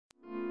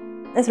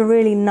There's a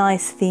really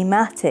nice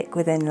thematic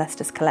within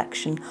Leicester's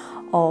collection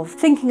of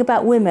thinking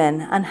about women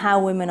and how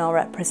women are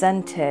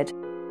represented.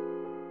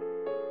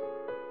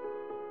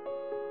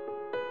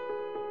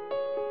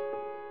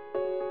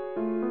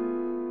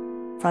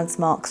 Franz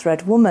Marc's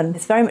Red Woman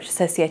is very much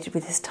associated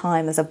with his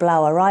time as a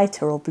Blauer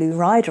Reiter or Blue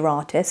Rider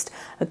artist,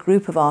 a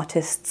group of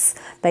artists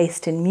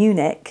based in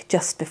Munich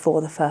just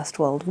before the First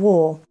World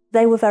War.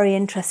 They were very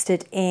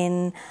interested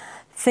in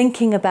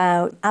thinking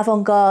about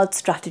avant-garde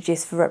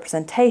strategies for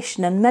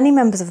representation, and many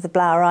members of the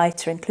Blauer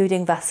Reiter,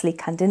 including Wassily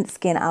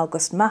Kandinsky and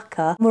August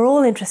Macke, were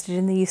all interested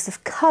in the use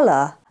of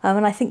colour.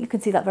 And I think you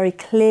can see that very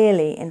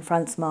clearly in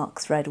Franz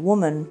Marc's Red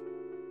Woman.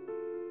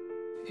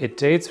 It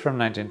dates from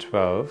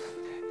 1912.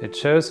 It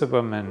shows a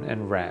woman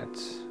in red,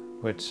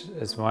 which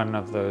is one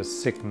of those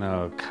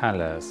signal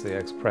colours the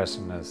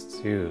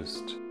Expressionists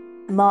used.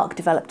 Marc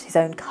developed his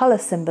own colour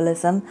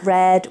symbolism.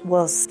 Red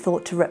was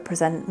thought to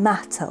represent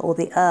matter or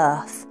the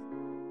earth.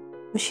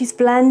 She's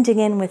blending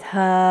in with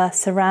her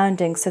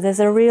surroundings, so there's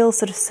a real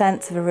sort of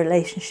sense of a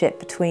relationship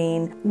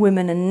between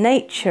women and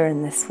nature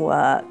in this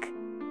work.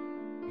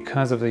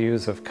 Because of the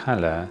use of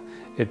colour,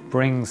 it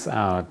brings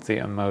out the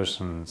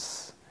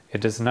emotions.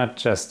 It is not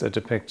just a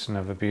depiction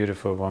of a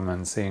beautiful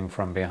woman seeing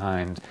from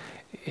behind.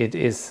 It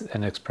is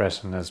an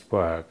expressionist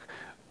work,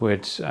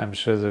 which I'm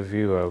sure the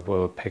viewer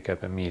will pick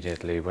up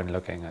immediately when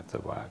looking at the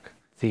work.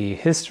 The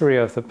history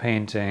of the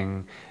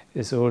painting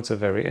is also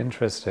very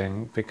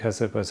interesting because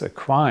it was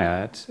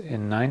acquired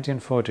in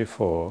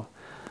 1944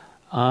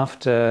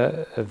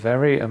 after a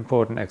very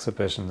important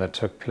exhibition that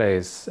took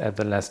place at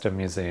the Leicester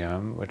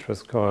Museum, which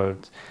was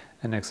called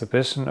an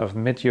exhibition of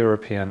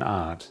mid-European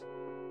art.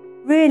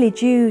 Really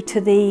due to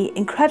the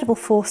incredible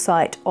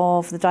foresight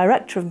of the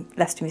director of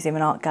Leicester Museum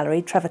and Art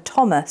Gallery, Trevor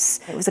Thomas.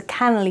 It was a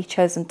cannily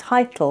chosen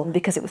title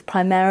because it was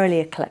primarily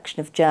a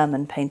collection of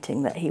German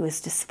painting that he was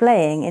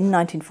displaying in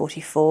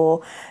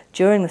 1944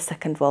 during the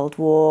Second World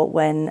War,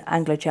 when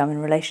Anglo-German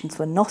relations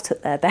were not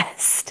at their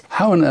best.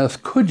 How on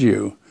earth could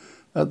you,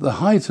 at the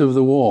height of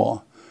the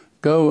war,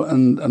 go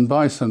and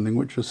buy something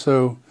which was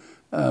so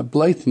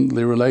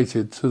blatantly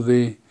related to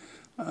the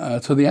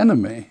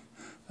enemy?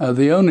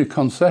 The only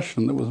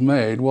concession that was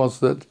made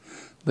was that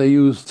they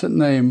used the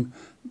name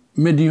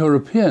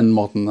mid-European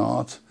modern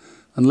art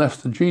and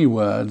left the G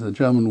word, the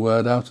German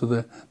word, out of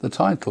the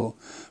title.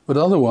 But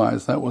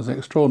otherwise, that was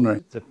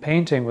extraordinary. The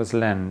painting was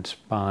lent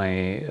by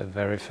a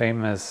very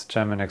famous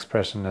German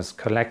expressionist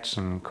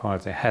collection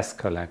called the Hess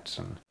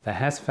collection. The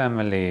Hess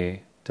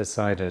family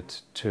decided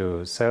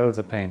to sell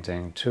the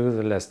painting to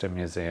the Leicester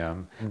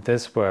Museum. And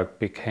this work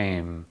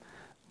became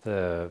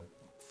the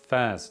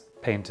first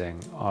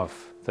painting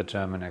of the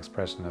German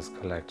Expressionist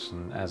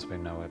collection as we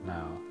know it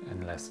now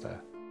in Leicester.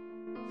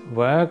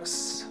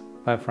 Works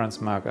by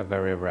Franz Marc are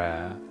very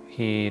rare.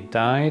 He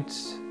died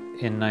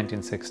in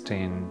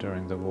 1916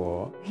 during the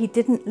war. He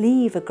didn't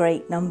leave a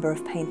great number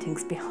of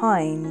paintings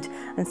behind,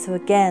 and so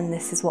again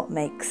this is what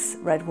makes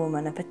Red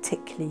Woman a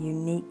particularly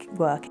unique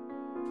work.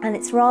 And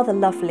it's rather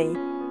lovely